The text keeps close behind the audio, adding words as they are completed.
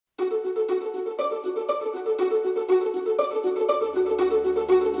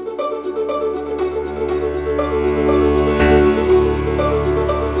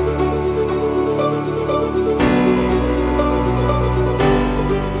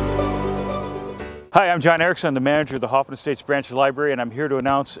Hi, I'm John Ericson, the manager of the Hoffman Estates Branch Library, and I'm here to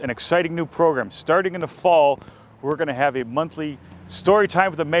announce an exciting new program. Starting in the fall, we're going to have a monthly story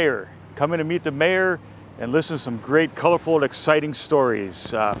time with the mayor. Come in and meet the mayor and listen to some great, colorful, and exciting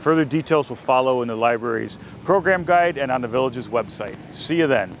stories. Further details will follow in the library's program guide and on the village's website. See you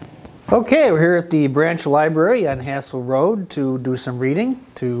then. Okay, we're here at the Branch Library on Hassel Road to do some reading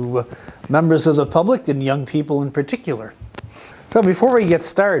to members of the public and young people in particular. So before we get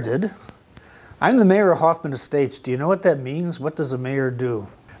started, I'm the mayor of Hoffman Estates. Do you know what that means? What does a mayor do?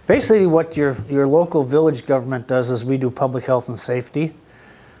 Basically what your local village government does is we do public health and safety.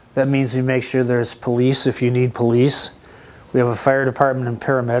 That means we make sure there's police if you need police. We have a fire department and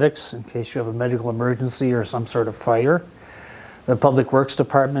paramedics in case you have a medical emergency or some sort of fire. The Public Works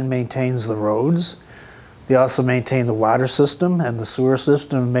Department maintains the roads. They also maintain the water system and the sewer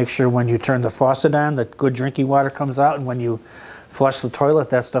system and make sure when you turn the faucet on that good drinking water comes out, and when you flush the toilet,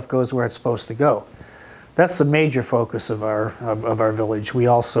 that stuff goes where it's supposed to go. That's the major focus of our village. We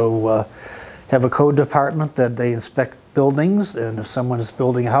also have a code department that they inspect buildings, and if someone is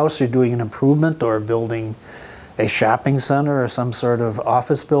building a house or doing an improvement or building a shopping center or some sort of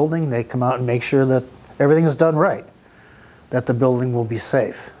office building, they come out and make sure that everything is done right, that the building will be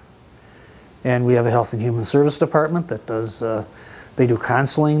safe. And we have a health and human service department that does, they do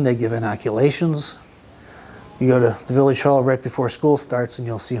counseling, they give inoculations. You go to the village hall right before school starts and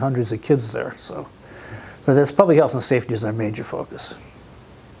you'll see hundreds of kids there. So, but that's public health and safety is our major focus.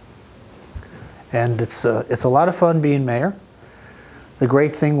 And it's a lot of fun being mayor. The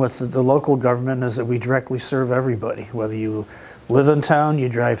great thing with the local government is that we directly serve everybody. Whether you live in town, you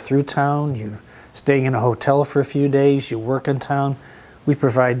drive through town, you staying in a hotel for a few days, you work in town, we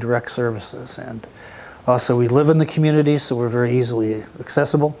provide direct services. And also we live in the community, so we're very easily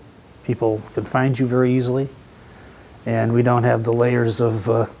accessible. People can find you very easily. And we don't have the layers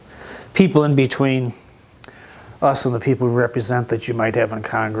of people in between us and the people we represent that you might have in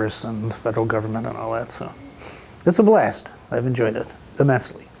Congress and the federal government and all that. So it's a blast. I've enjoyed it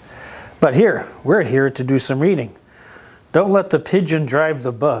immensely. But we're here to do some reading. Don't let the pigeon drive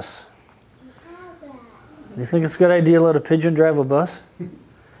the bus. You think it's a good idea to let a pigeon drive a bus?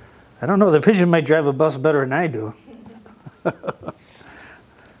 I don't know. The pigeon might drive a bus better than I do.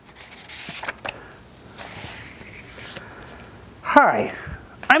 Hi,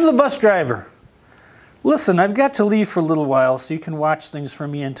 I'm the bus driver. Listen, I've got to leave for a little while so you can watch things for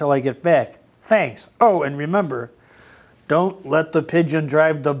me until I get back. Thanks. Oh, and remember, don't let the pigeon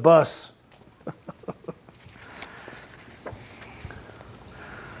drive the bus.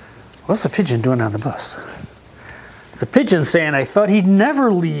 What's the pigeon doing on the bus? It's the pigeon saying, I thought he'd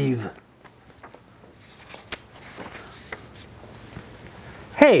never leave.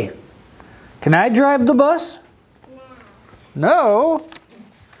 Hey, can I drive the bus? No?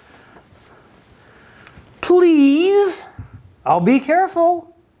 Please? I'll be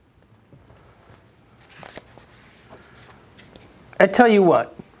careful. I tell you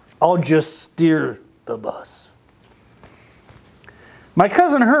what, I'll just steer the bus. My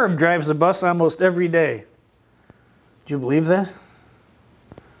cousin Herb drives the bus almost every day. Do you believe that?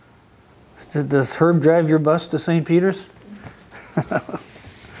 Does Herb drive your bus to St. Peter's?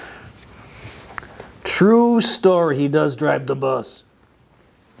 True story, he does drive the bus.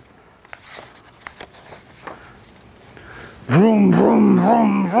 Vroom, vroom,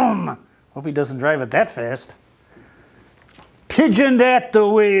 vroom, vroom. Hope he doesn't drive it that fast. Pigeoned at the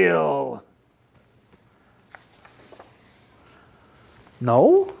wheel.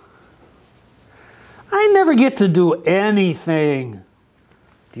 No? I never get to do anything.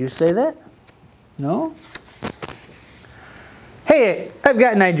 Do you say that? No? Hey, I've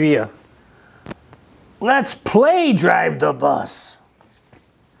got an idea. Let's play drive the bus.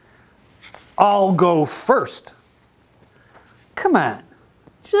 I'll go first. Come on,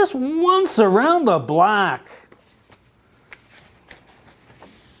 just once around the block.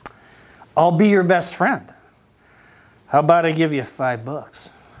 I'll be your best friend. How about I give you $5?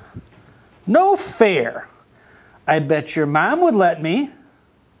 No fair. I bet your mom would let me.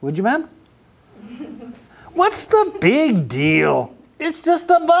 Would you, Mom? What's the big deal? It's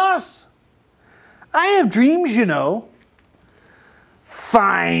just a bus. I have dreams, you know.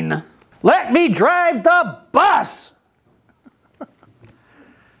 Fine. Let me drive the bus.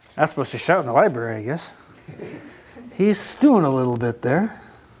 I'm supposed to shout in the library, I guess. He's stewing a little bit there.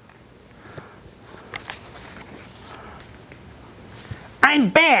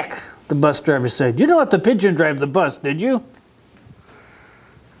 I'm back, the bus driver said. You didn't let the pigeon drive the bus, did you?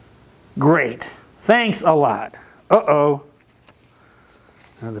 Great. Thanks a lot. Uh-oh.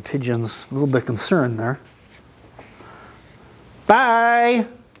 Now the pigeon's a little bit concerned there. Bye.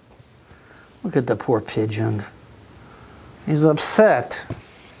 Look at the poor pigeon. He's upset.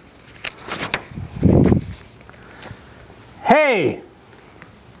 Hey!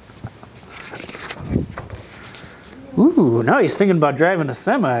 Ooh, now he's thinking about driving a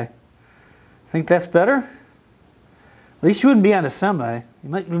semi. Think that's better? At least you wouldn't be on a semi. You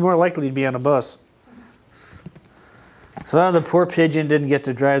might be more likely to be on a bus. So the poor pigeon didn't get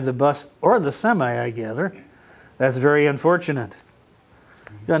to drive the bus or the semi, I gather. That's very unfortunate.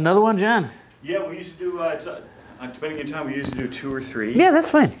 Got another one, John? Yeah, we used to do, depending on time, we used to do 2 or 3. Yeah, that's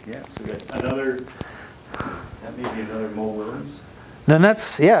fine. Yeah, so we got another, that may be another Mo Williams.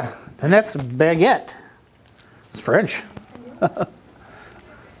 Nanette's, yeah, Nanette's baguette. It's French.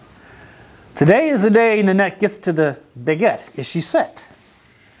 Today is the day Nanette gets to the baguette. Is she set?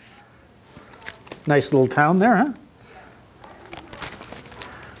 Nice little town there, huh?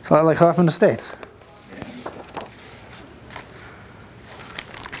 It's a lot like Hoffman Estates.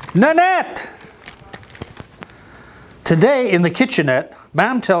 Nanette! Today in the kitchenette,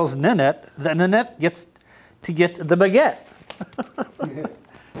 Mom tells Nanette that Nanette gets to get the baguette.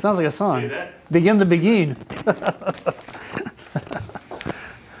 Sounds like a song. Begin to begin.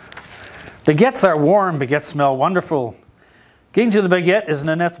 Baguettes are warm, baguettes smell wonderful. Getting to the baguette is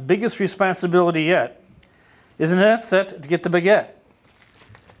Nanette's biggest responsibility yet. Is Nanette set to get the baguette?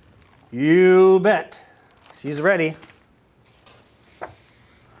 You bet. She's ready.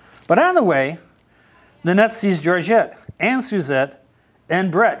 But on the way, Nanette sees Georgette and Suzette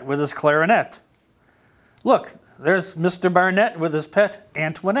and Brett with his clarinet. Look, there's Mr. Barnett with his pet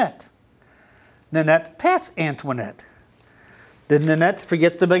Antoinette. Nanette pats Antoinette. Did Nanette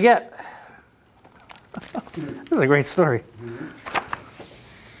forget the baguette? This is a great story.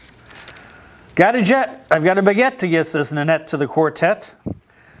 Got a jet. I've got a baguette to get, says Nanette to the quartet.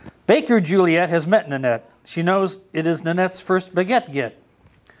 Baker Juliet has met Nanette. She knows it is Nanette's first baguette get.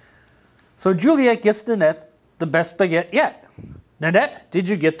 So Juliet gets Nanette the best baguette yet. Nanette, did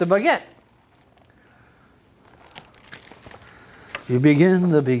you get the baguette? You begin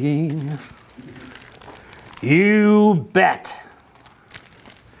the begin. You bet.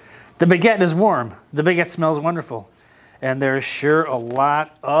 The baguette is warm. The baguette smells wonderful. And there's sure a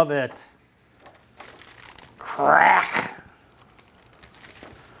lot of it. Crack.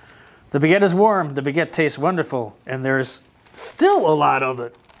 The baguette is warm. The baguette tastes wonderful. And there's still a lot of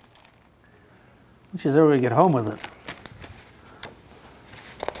it. Which is ever to get home with it.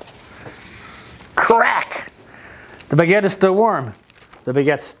 Crack. The baguette is still warm. The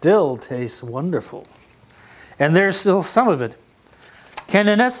baguette still tastes wonderful. And there's still some of it. Can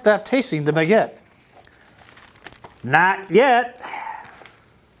Nanette stop tasting the baguette? Not yet.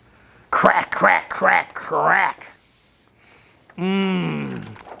 Crack, crack, crack, crack. Mmm.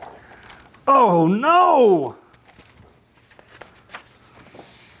 Oh no!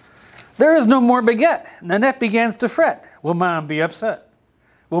 There is no more baguette. Nanette begins to fret. Will Mom be upset?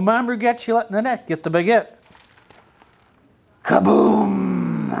 Will Mom regret she let Nanette get the baguette?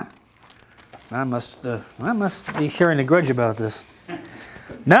 Kaboom! Mom must be carrying a grudge about this.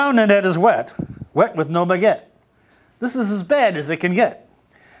 Now Nanette is wet. Wet with no baguette. This is as bad as it can get.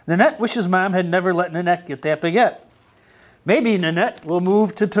 Nanette wishes Mom had never let Nanette get that baguette. Maybe Nanette will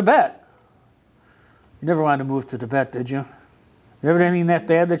move to Tibet. You never wanted to move to Tibet, did you? You ever done anything that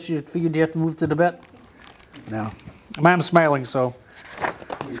bad that you figured you have to move to Tibet? No. Mom's smiling, so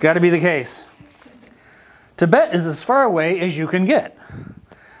it's got to be the case. Tibet is as far away as you can get.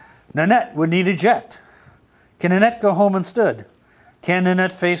 Nanette would need a jet. Can Nanette go home instead? Can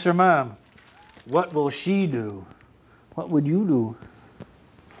Nanette face her mom? What will she do? What would you do?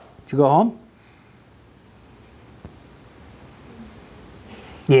 Would you go home?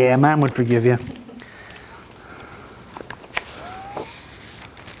 Yeah, Mom would forgive you.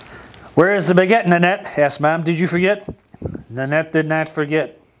 Where is the baguette, Nanette? Asked Mom. Did you forget? Nanette did not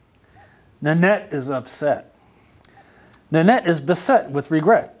forget. Nanette is upset. Nanette is beset with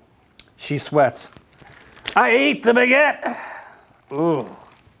regret. She sweats. I ate the baguette. Ooh.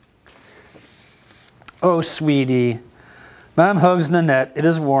 Oh, sweetie. Mom hugs Nanette. It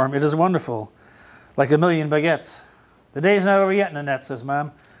is warm. It is wonderful. Like a million baguettes. The day's not over yet, Nanette, says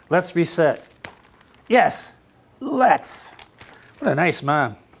Mom. Let's reset. Yes, let's. What a nice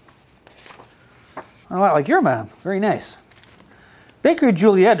mom. A lot like your mom. Very nice. Baker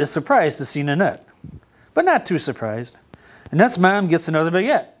Juliet is surprised to see Nanette, but not too surprised. Nanette's mom gets another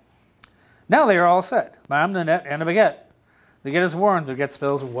baguette. Now they are all set. Mom, Nanette, and a baguette. The baguette is warm. The baguette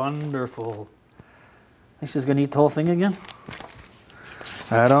smells wonderful. Think she's going to eat the whole thing again?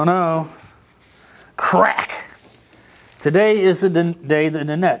 I don't know. Crack! Today is the day that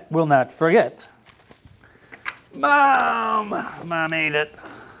Nanette will not forget. Mom! Mom ate it.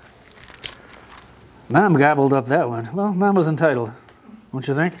 Mom gobbled up that one. Well, Mom was entitled, don't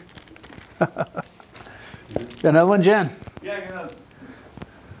you think? Got another one, Jen? Yeah,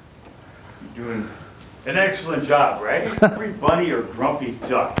 you're doing an excellent job, right? Grumpy bunny or grumpy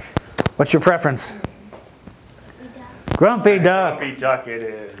duck? What's your preference? Grumpy duck. Grumpy duck it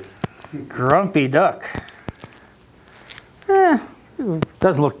is. Grumpy duck.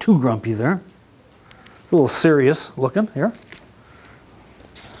 Doesn't look too grumpy there. A little serious looking here.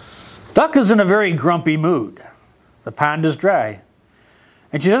 Duck is in a very grumpy mood. The pond is dry,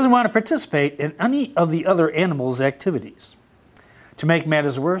 and she doesn't want to participate in any of the other animals' activities. To make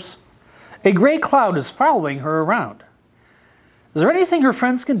matters worse, a gray cloud is following her around. Is there anything her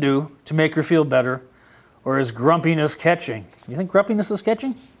friends can do to make her feel better, or is grumpiness catching? You think grumpiness is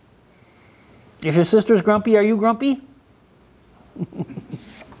catching? If your sister's grumpy, are you grumpy?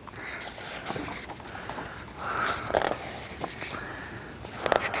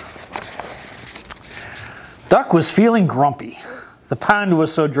 Duck was feeling grumpy. The pond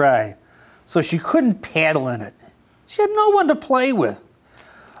was so dry, so she couldn't paddle in it. She had no one to play with.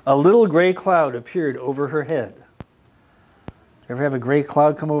 A little gray cloud appeared over her head. Ever have a gray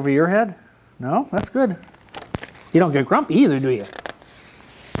cloud come over your head? No? That's good. You don't get grumpy either, do you?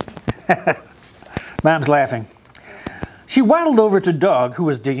 Mom's laughing. She waddled over to Dog, who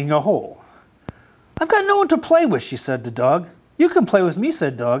was digging a hole. I've got no one to play with, she said to Dog. You can play with me,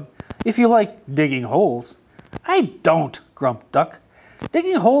 said Dog, if you like digging holes. I don't, grumped Duck.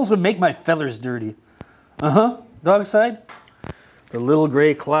 Digging holes would make my feathers dirty. Uh-huh, Dog sighed. The little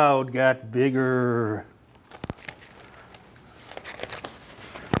gray cloud got bigger.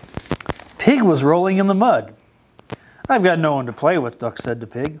 Pig was rolling in the mud. I've got no one to play with, Duck said to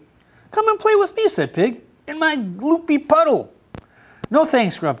Pig. Come and play with me, said Pig, in my gloopy puddle. No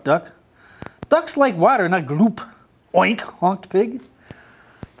thanks, grumped Duck. Ducks like water, not gloop. Oink, honked Pig.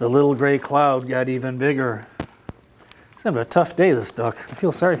 The little gray cloud got even bigger. It's having a tough day, this duck. I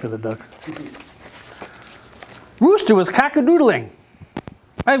feel sorry for the duck. Rooster was cock-a-doodling.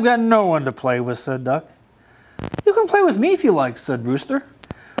 I've got no one to play with, said Duck. You can play with me if you like, said Rooster.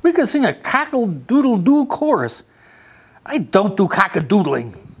 We can sing a cockle-doodle-doo chorus. I don't do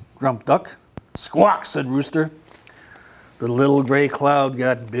cock-a-doodling, grumped Duck. Squawk, said Rooster. The little gray cloud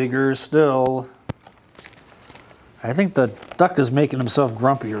got bigger still. I think the duck is making himself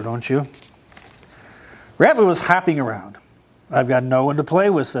grumpier, don't you? Rabbit was hopping around. I've got no one to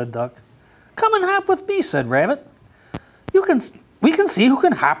play with, said Duck. Come and hop with me, said Rabbit. We can see who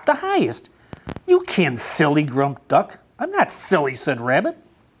can hop the highest. You can, silly, grumped Duck. I'm not silly, said Rabbit.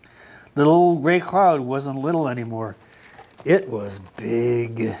 The little gray cloud wasn't little anymore. It was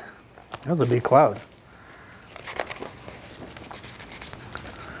big. That was a big cloud.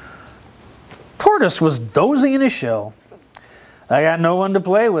 Tortoise was dozing in his shell. I got no one to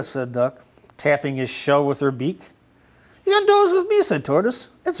play with, said Duck, tapping his shell with her beak. You can doze with me, said Tortoise.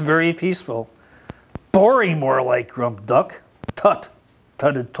 It's very peaceful. Boring, more like, grumped Duck. Tut,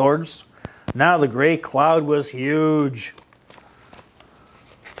 tutted Tortoise. Now the gray cloud was huge.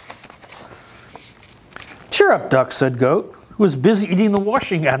 Cheer up, Duck, said Goat, who was busy eating the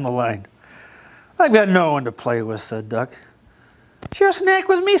washing on the line. I've got no one to play with, said Duck. Share a snack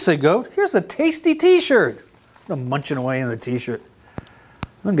with me, said Goat. Here's a tasty t-shirt. I'm munching away in the t-shirt. I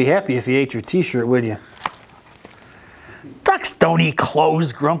wouldn't be happy if you ate your t-shirt, would you? Ducks don't eat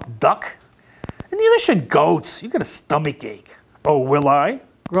clothes, grumped Duck. And neither should goats. You got a stomach ache. Oh, will I?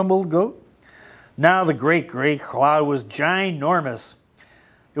 Grumbled Goat. Now the great gray cloud was ginormous.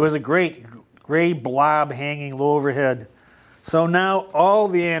 It was a great gray blob hanging low overhead. So now all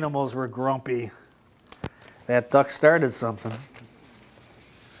the animals were grumpy. That duck started something.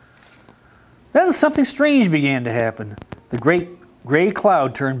 Then something strange began to happen. The great gray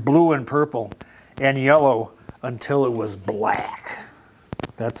cloud turned blue and purple and yellow until it was black.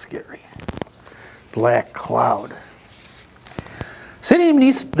 That's scary. Black cloud. Sitting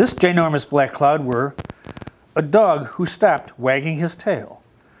beneath this ginormous black cloud were a dog who stopped wagging his tail,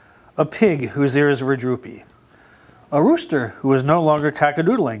 a pig whose ears were droopy, a rooster who was no longer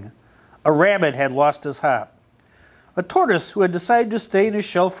cock-a-doodling, a rabbit had lost his hop, a tortoise who had decided to stay in his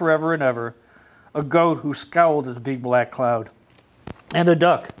shell forever and ever, a goat who scowled at the big black cloud, and a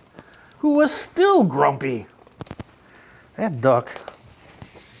duck who was still grumpy. That duck.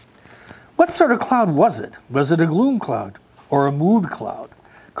 What sort of cloud was it? Was it a gloom cloud or a mood cloud?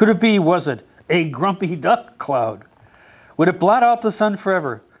 Could it be, was it a grumpy duck cloud? Would it blot out the sun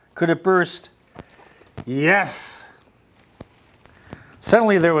forever? Could it burst? Yes.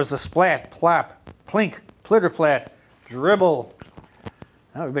 Suddenly there was a splat, plop, plink, plitter-plat, dribble.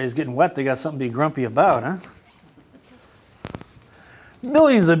 Now everybody's getting wet. They got something to be grumpy about, huh?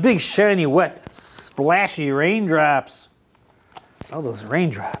 Millions of big, shiny, wet splashy raindrops. Oh, those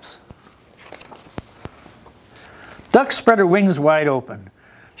raindrops. Duck spread her wings wide open.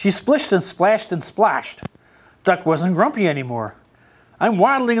 She splished and splashed and splashed. Duck wasn't grumpy anymore. I'm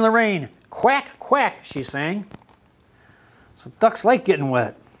waddling in the rain. Quack, quack, she sang. So ducks like getting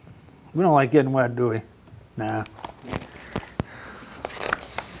wet. We don't like getting wet, do we? Nah.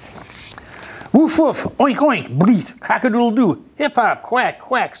 Woof, woof, oink, oink, bleat, cock-a-doodle-doo, hip-hop, quack,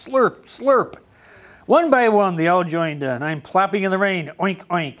 quack, slurp, slurp. One by one, they all joined in. I'm plopping in the rain, oink,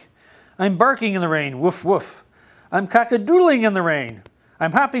 oink. I'm barking in the rain, woof, woof. I'm cock-a-doodling in the rain.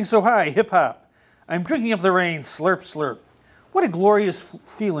 I'm hopping so high, hip-hop. I'm drinking up the rain, slurp, slurp. What a glorious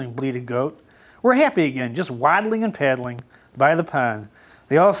feeling, bleated Goat. We're happy again, just waddling and paddling by the pond.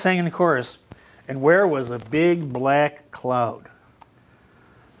 They all sang in chorus, and where was a big black cloud?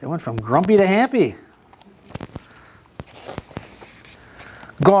 They went from grumpy to happy.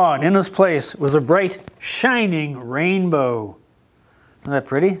 Gone in its place was a bright, shining rainbow. Isn't that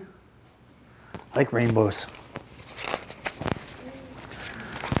pretty? I like rainbows.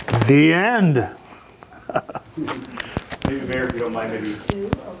 The end. Maybe, Mayor, if you don't mind, maybe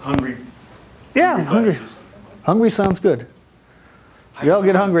hungry. Yeah, hungry. Hungry sounds good. You all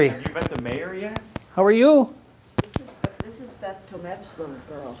get hungry. Have you met the mayor yet? How are you? This is Beth Tomeb's little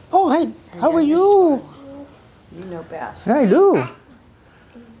girl. Oh, hey. How are you? You know Beth. I do.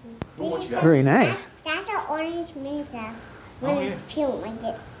 What you got? Very nice. That's an orange minza. When it's pure, like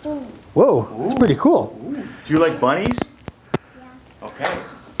it's pure. Whoa, that's pretty cool. Do you like bunnies? Yeah. Okay.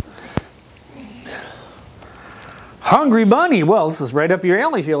 Hungry bunny. Well, this is right up your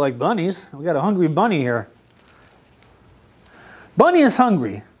alley if you like bunnies. We got a hungry bunny here. Bunny is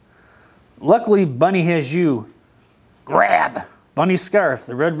hungry. Luckily, Bunny has you. Grab Bunny's scarf,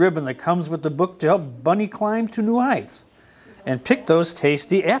 the red ribbon that comes with the book to help Bunny climb to new heights. And pick those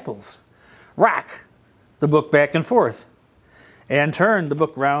tasty apples. Rock the book back and forth. And turn the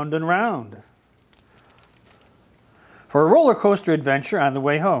book round and round. For a roller coaster adventure on the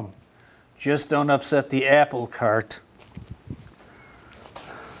way home. Just don't upset the apple cart.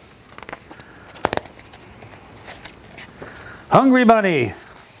 Hungry Bunny,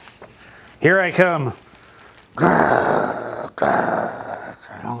 here I come. Grrr, grrr,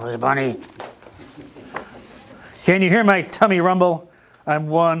 hungry Bunny. Can you hear my tummy rumble? I'm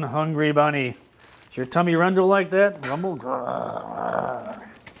one hungry bunny. Does your tummy rumble like that? Rumble? Grrr.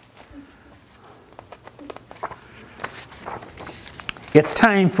 It's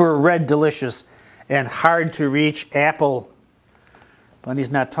time for a red, delicious, and hard-to-reach apple.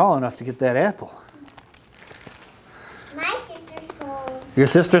 Bunny's not tall enough to get that apple. My sister's tall. Your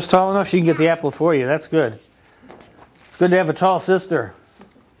sister's tall enough? She can get the apple for you. That's good. It's good to have a tall sister.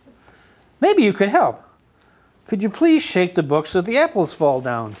 Maybe you could help. Could you please shake the book so that the apples fall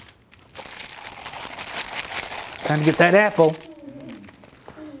down? Time to get that apple.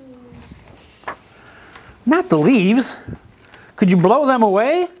 Not the leaves. Could you blow them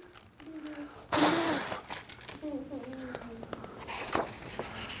away?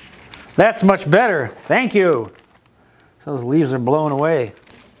 That's much better. Thank you. Those leaves are blown away.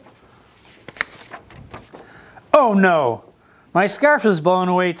 Oh no, my scarf is blown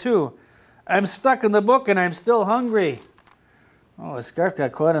away too. I'm stuck in the book and I'm still hungry. Oh, his scarf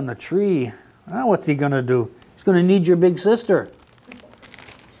got caught in the tree. Now what's he gonna do? He's gonna need your big sister.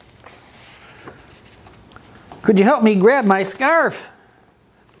 Could you help me grab my scarf?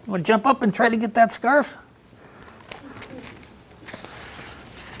 You want to jump up and try to get that scarf?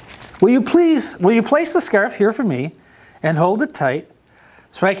 Will you place the scarf here for me and hold it tight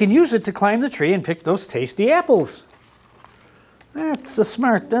so I can use it to climb the tree and pick those tasty apples? That's a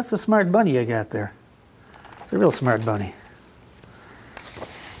smart bunny you got there. It's a real smart bunny.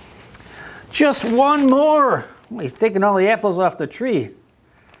 Just one more. Well, he's taking all the apples off the tree.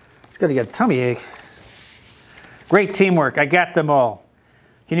 He's got to get a tummy ache. Great teamwork. I got them all.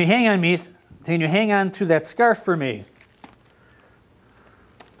 Can you hang on me? Can you hang on to that scarf for me?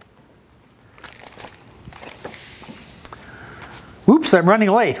 Oops, I'm running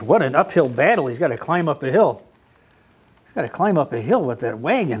late. What an uphill battle. He's got to climb up a hill. He's got to climb up a hill with that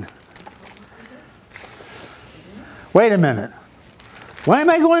wagon. Wait a minute. Why am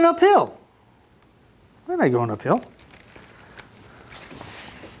I going uphill? Why am I going uphill?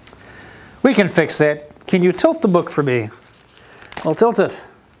 We can fix that. Can you tilt the book for me? I'll tilt it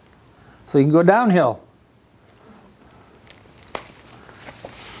so you can go downhill.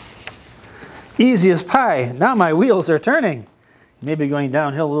 Easy as pie. Now my wheels are turning. Maybe going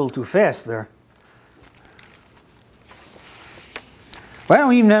downhill a little too fast there. Why don't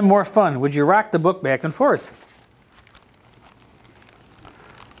we even have more fun? Would you rock the book back and forth?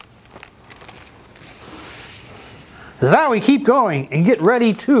 Zowie, keep going and get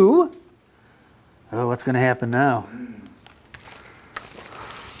ready to... Oh, what's going to happen now?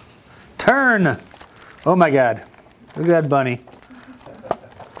 Turn! Oh my God. Look at that bunny.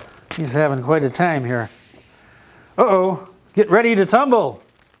 He's having quite a time here. Uh-oh. Get ready to tumble.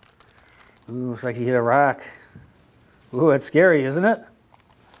 Ooh, looks like he hit a rock. Ooh, that's scary, isn't it?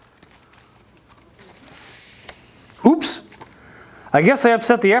 Oops. I guess I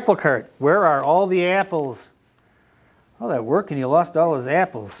upset the apple cart. Where are all the apples? All that work and you lost all his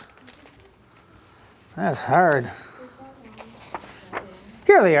apples. That's hard.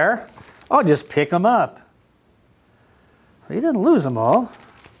 Here they are. I'll just pick them up. He didn't lose them all.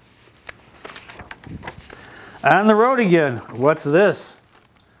 On the road again. What's this?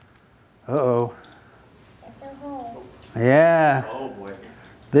 Uh-oh. It's a hole. Yeah. Oh boy.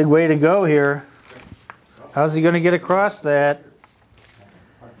 Big way to go here. How's he going to get across that?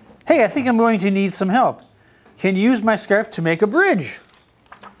 Hey, I think I'm going to need some help. Can you use my scarf to make a bridge?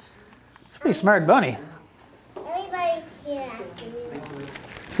 It's a pretty smart bunny. Everybody's here after me.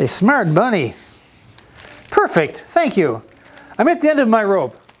 It's a smart bunny. Perfect. Thank you. I'm at the end of my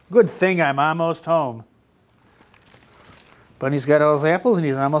rope. Good thing I'm almost home. Bunny's got all his apples and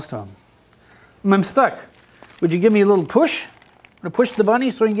he's almost home. I'm stuck. Would you give me a little push? I'm going to push the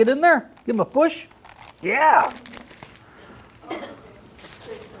bunny so he can get in there? Give him a push? Yeah.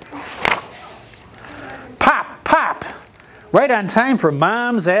 Pop, pop. Right on time for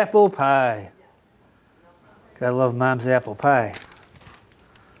Mom's apple pie. Gotta love Mom's apple pie.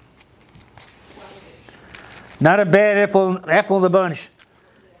 Not a bad apple in the bunch.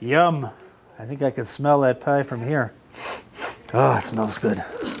 Yum. I think I could smell that pie from here. Oh, it smells good.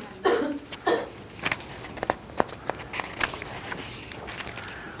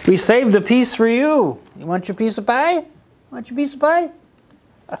 We saved a piece for you. You want your piece of pie? Want your piece of pie?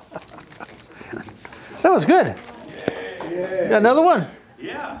 That was good. Yeah. Got another one?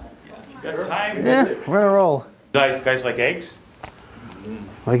 Yeah. You got time. Yeah, we're on a roll. Guys like eggs?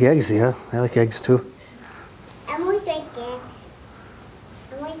 Like eggs, yeah. I like eggs too. Emily's like eggs.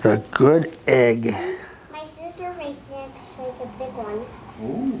 It's a good egg. My sister makes eggs like a big one.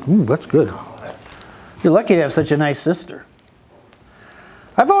 Ooh, that's good. You're lucky to have such a nice sister.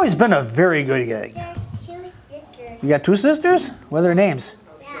 I've always been a very good egg. There's 2 sisters. You got 2 sisters? What are their names?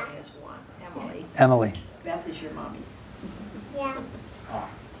 She has one, Emily. Emily. Beth is your mommy. Yeah.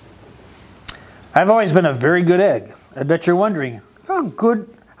 I've always been a very good egg. I bet you're wondering, how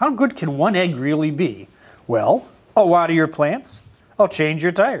good can one egg really be? Well, I'll water your plants. I'll change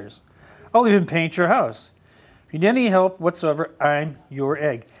your tires. I'll even paint your house. If you need any help whatsoever, I'm your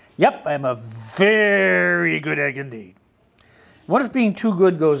egg. Yep, I'm a very good egg indeed. What if being too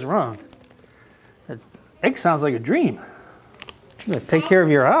good goes wrong? That egg sounds like a dream. You gotta take care of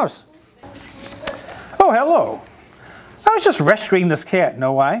your house. Oh, hello. I was just rescuing this cat.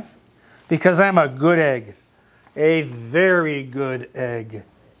 Know why? Because I'm a good egg. A very good egg.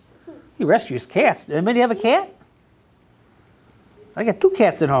 He rescues cats. Anybody have a cat? I got 2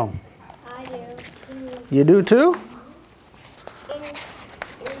 cats at home. I do. You do too?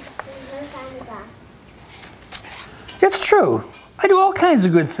 It's true. I do all kinds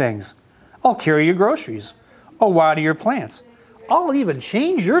of good things. I'll carry your groceries. I'll water your plants. I'll even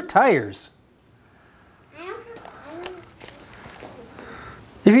change your tires.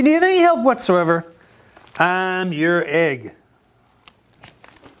 If you need any help whatsoever, I'm your egg.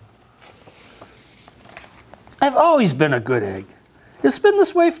 I've always been a good egg. It's been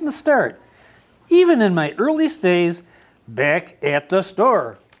this way from the start. Even in my earliest days back at the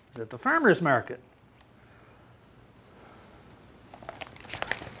store, at the farmer's market.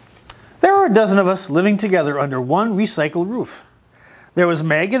 There were a dozen of us living together under one recycled roof. There was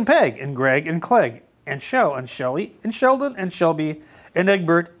Meg and Peg and Greg and Clegg and Shell and Shelly and Sheldon and Shelby and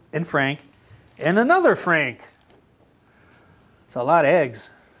Egbert and Frank and another Frank. It's a lot of eggs.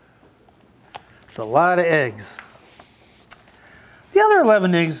 It's a lot of eggs. The other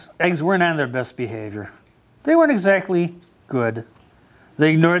 11 eggs weren't on their best behavior. They weren't exactly good.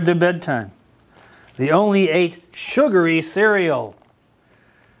 They ignored their bedtime. They only ate sugary cereal.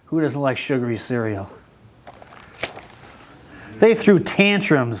 Who doesn't like sugary cereal? They threw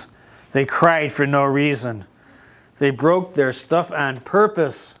tantrums. They cried for no reason. They broke their stuff on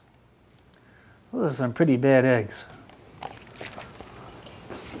purpose. Those are some pretty bad eggs.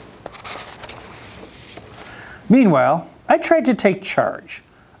 Meanwhile, I tried to take charge.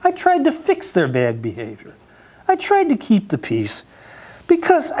 I tried to fix their bad behavior. I tried to keep the peace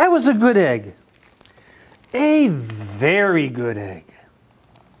because I was a good egg. A very good egg.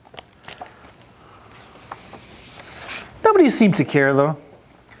 Nobody seemed to care, though.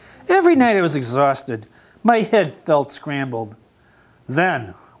 Every night I was exhausted. My head felt scrambled.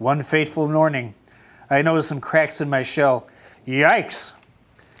 Then, one fateful morning, I noticed some cracks in my shell. Yikes!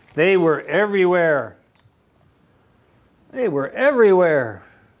 They were everywhere. They were everywhere.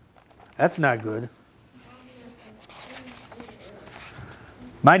 That's not good.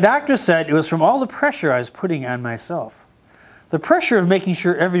 My doctor said it was from all the pressure I was putting on myself. The pressure of making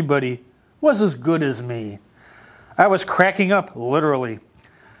sure everybody was as good as me. I was cracking up, literally.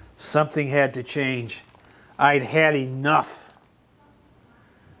 Something had to change. I'd had enough.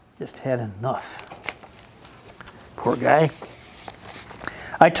 Just had enough. Poor guy.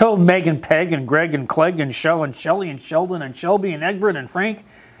 I told Meg and Peg and Greg and Clegg and Shell and Shelley and Sheldon and Shelby and Egbert and Frank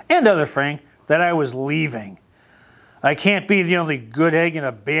and other Frank that I was leaving. I can't be the only good egg in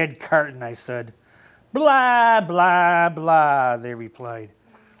a bad carton, I said. Blah, blah, blah, they replied.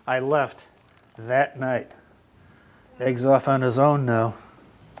 I left that night. Egg's off on his own now.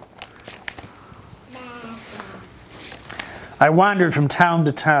 I wandered from town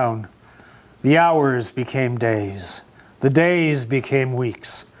to town. The hours became days. The days became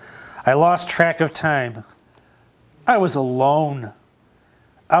weeks. I lost track of time. I was alone.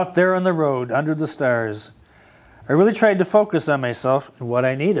 Out there on the road, under the stars. I really tried to focus on myself and what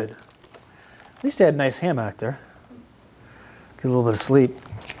I needed. At least I had a nice hammock there. Get a little bit of sleep.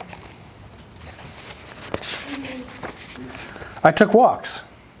 I took walks.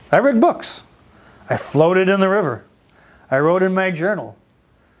 I read books. I floated in the river. I wrote in my journal.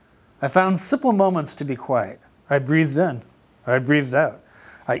 I found simple moments to be quiet. I breathed in. I breathed out.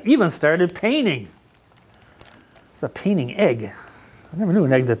 I even started painting. It's a painting egg. I never knew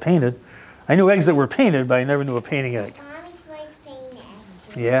an egg that painted. I knew eggs that were painted, but I never knew a painting egg. Mommy's like painting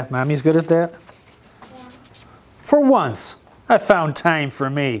eggs. Yeah, Mommy's good at that? Yeah. For once, I found time for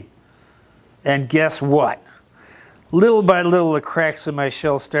me. And guess what? Little by little, the cracks in my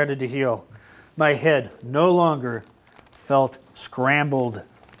shell started to heal. My head no longer felt scrambled.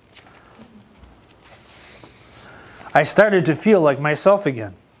 I started to feel like myself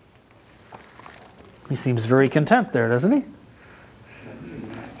again. He seems very content there, doesn't he?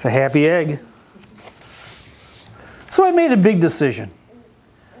 It's a happy egg. So I made a big decision.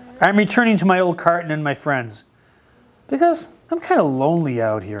 I'm returning to my old carton and my friends because I'm kind of lonely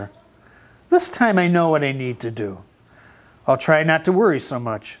out here. This time I know what I need to do. I'll try not to worry so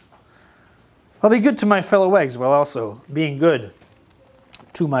much. I'll be good to my fellow eggs while also being good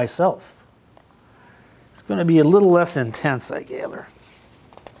to myself. It's going to be a little less intense, I gather.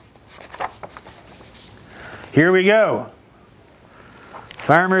 Here we go.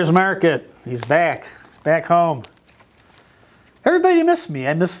 Farmer's Market. He's back. He's back home. Everybody missed me.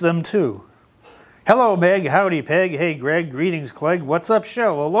 I missed them too. Hello, Meg. Howdy, Peg. Hey, Greg. Greetings, Clegg. What's up,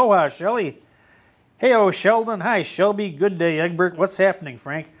 Shell? Aloha, Shelly. Hey-oh, Sheldon. Hi, Shelby. Good day, Egbert. What's happening,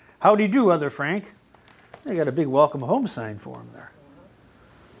 Frank? Howdy do, other Frank. They got a big welcome home sign for him there.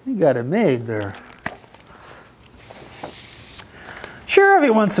 He got it made there. Sure,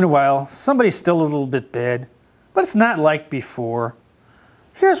 every once in a while, somebody's still a little bit bad, but it's not like before.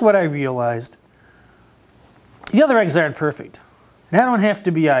 Here's what I realized. The other eggs aren't perfect, and I don't have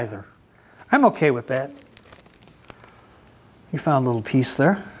to be either. I'm okay with that. You found a little piece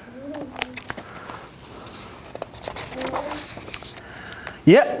there.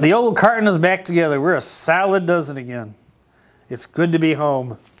 Yep, the old carton is back together. We're a solid dozen again. It's good to be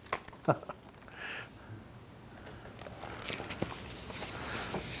home.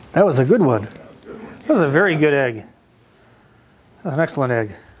 That was a good one. That was a very good egg. That was an excellent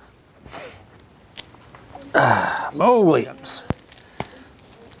egg. Mo Williams.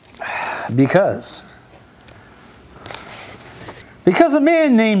 Because a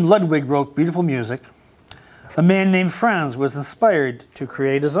man named Ludwig wrote beautiful music, a man named Franz was inspired to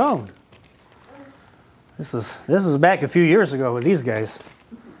create his own. This is back a few years ago with these guys.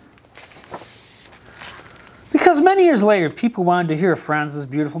 Because many years later, people wanted to hear Franz's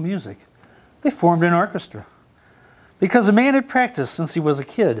beautiful music. They formed an orchestra. Because a man had practiced since he was a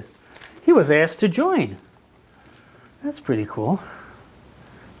kid, he was asked to join. That's pretty cool.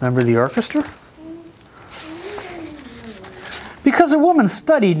 Remember the orchestra? Because a woman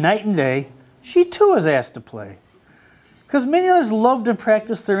studied night and day, she too was asked to play. Because many others loved and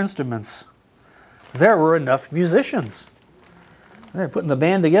practiced their instruments. There were enough musicians. They're putting the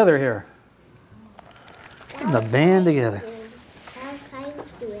band together here. Putting the band together.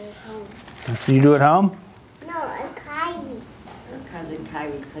 So you do it at home? No, a Kylie. Her cousin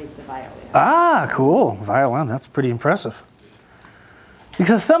Kylie plays the violin. Ah, cool. Violin, that's pretty impressive.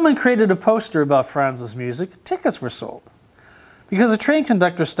 Because someone created a poster about Franz's music, tickets were sold. Because a train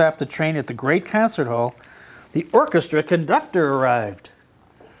conductor stopped the train at the great concert hall, the orchestra conductor arrived.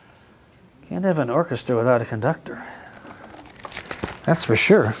 Can't have an orchestra without a conductor. That's for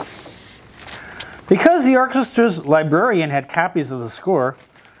sure. Because the orchestra's librarian had copies of the score,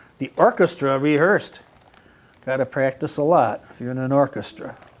 the orchestra rehearsed. Got to practice a lot if you're in an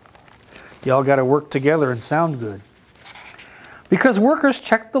orchestra. You all got to work together and sound good. Because workers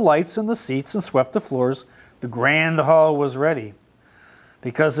checked the lights and the seats and swept the floors, the grand hall was ready.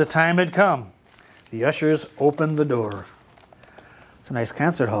 Because the time had come, the ushers opened the door. It's a nice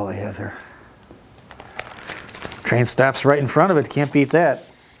concert hall they have here. Train stops right in front of it, can't beat that.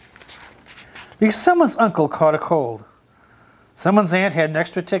 Because someone's uncle caught a cold. Someone's aunt had an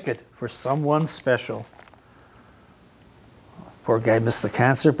extra ticket for someone special. Poor guy missed the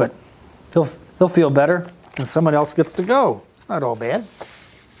concert, but he'll feel better and someone else gets to go. It's not all bad.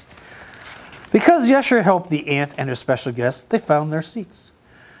 Because the usher helped the aunt and her special guest, they found their seats.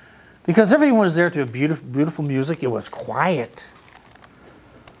 Because everyone was there to beautiful music, it was quiet.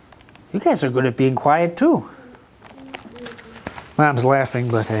 You guys are good at being quiet too. Mom's laughing,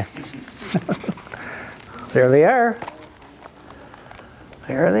 but hey. There they are.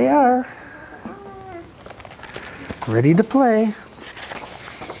 There they are. Ready to play.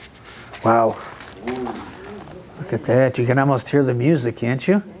 Wow. Look at that. You can almost hear the music, can't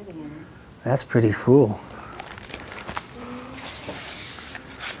you? That's pretty cool.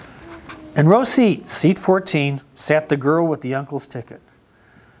 In row seat 14, sat the girl with the uncle's ticket.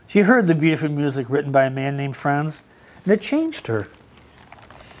 She heard the beautiful music written by a man named Franz, and it changed her.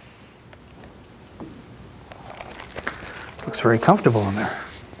 Looks very comfortable in there.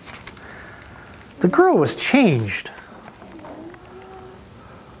 The girl was changed.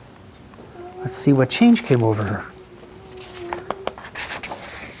 Let's see what change came over her.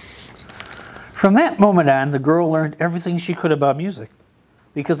 From that moment on, the girl learned everything she could about music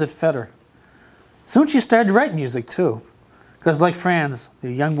because it fed her. Soon she started to write music too, because like Franz,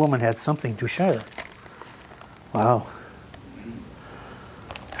 the young woman had something to share. Wow.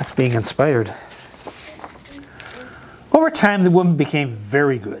 That's being inspired. Over time, the woman became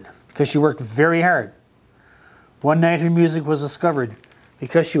very good because she worked very hard. One night her music was discovered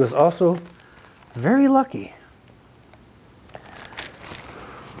because she was also very lucky.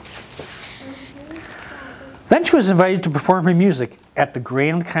 Then she was invited to perform her music at the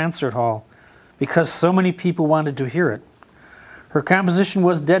Grand Concert Hall because so many people wanted to hear it. Her composition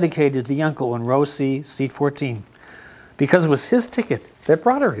was dedicated to the uncle in row C, seat 14, because it was his ticket that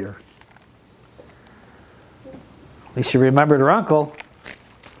brought her here. At least she remembered her uncle.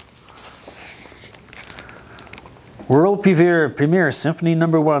 World premiere Symphony No.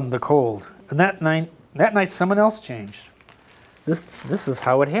 1, The Cold. And that night someone else changed. This is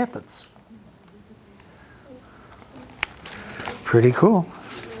how it happens. Pretty cool.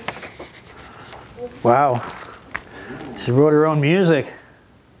 Wow. She wrote her own music.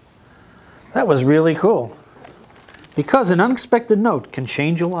 That was really cool. Because an unexpected note can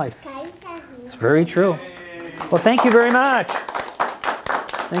change your life. It's very true. Well, thank you very much.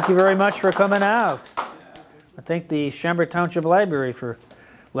 Thank you very much for coming out. I thank the Chambers Township Library for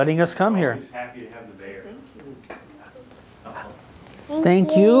letting us come here. Happy to have the mayor.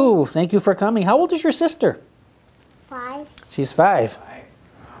 Thank you. Thank you for coming. How old is your sister? 5. She's 5.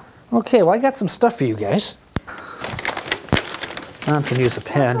 Okay, well, I got some stuff for you guys. Mom can use a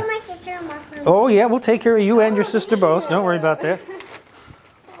pen. For my sister and Mom for me. Oh, yeah, we'll take care of you and your sister both. Don't worry about that.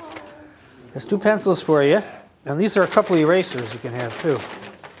 There's 2 pencils for you. And these are a couple of erasers you can have, too.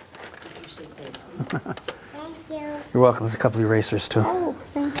 Thank you. You're welcome. There's a couple of erasers, too. Oh,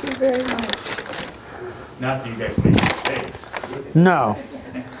 thank you very much. Not that you guys make mistakes. No.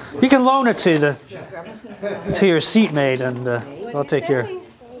 You can loan it to your seatmate, and I'll take care.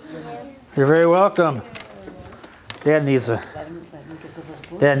 You're very welcome. Dad needs a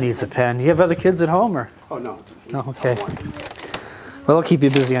pen. You have other kids at home, or? Oh, no. No, okay. Well, I'll keep you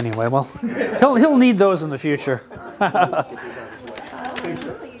busy anyway. Well, he'll need those in the future. Doing a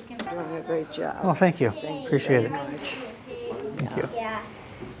great job. Oh, thank you. Appreciate it. Thank you. Yeah.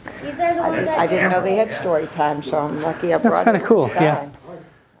 These are the ones I didn't know they had story time, so I'm lucky I That's brought kind it of cool, this yeah. time.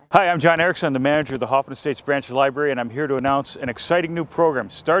 Hi, I'm John Ericson, the manager of the Hoffman Estates Branch Library, and I'm here to announce an exciting new program.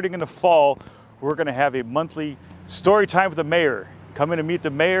 Starting in the fall, we're going to have a monthly story time with the mayor. Come in and meet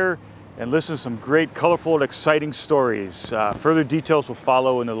the mayor and listen to some great, colorful, and exciting stories. Further details will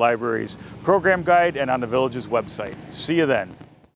follow in the library's program guide and on the village's website. See you then.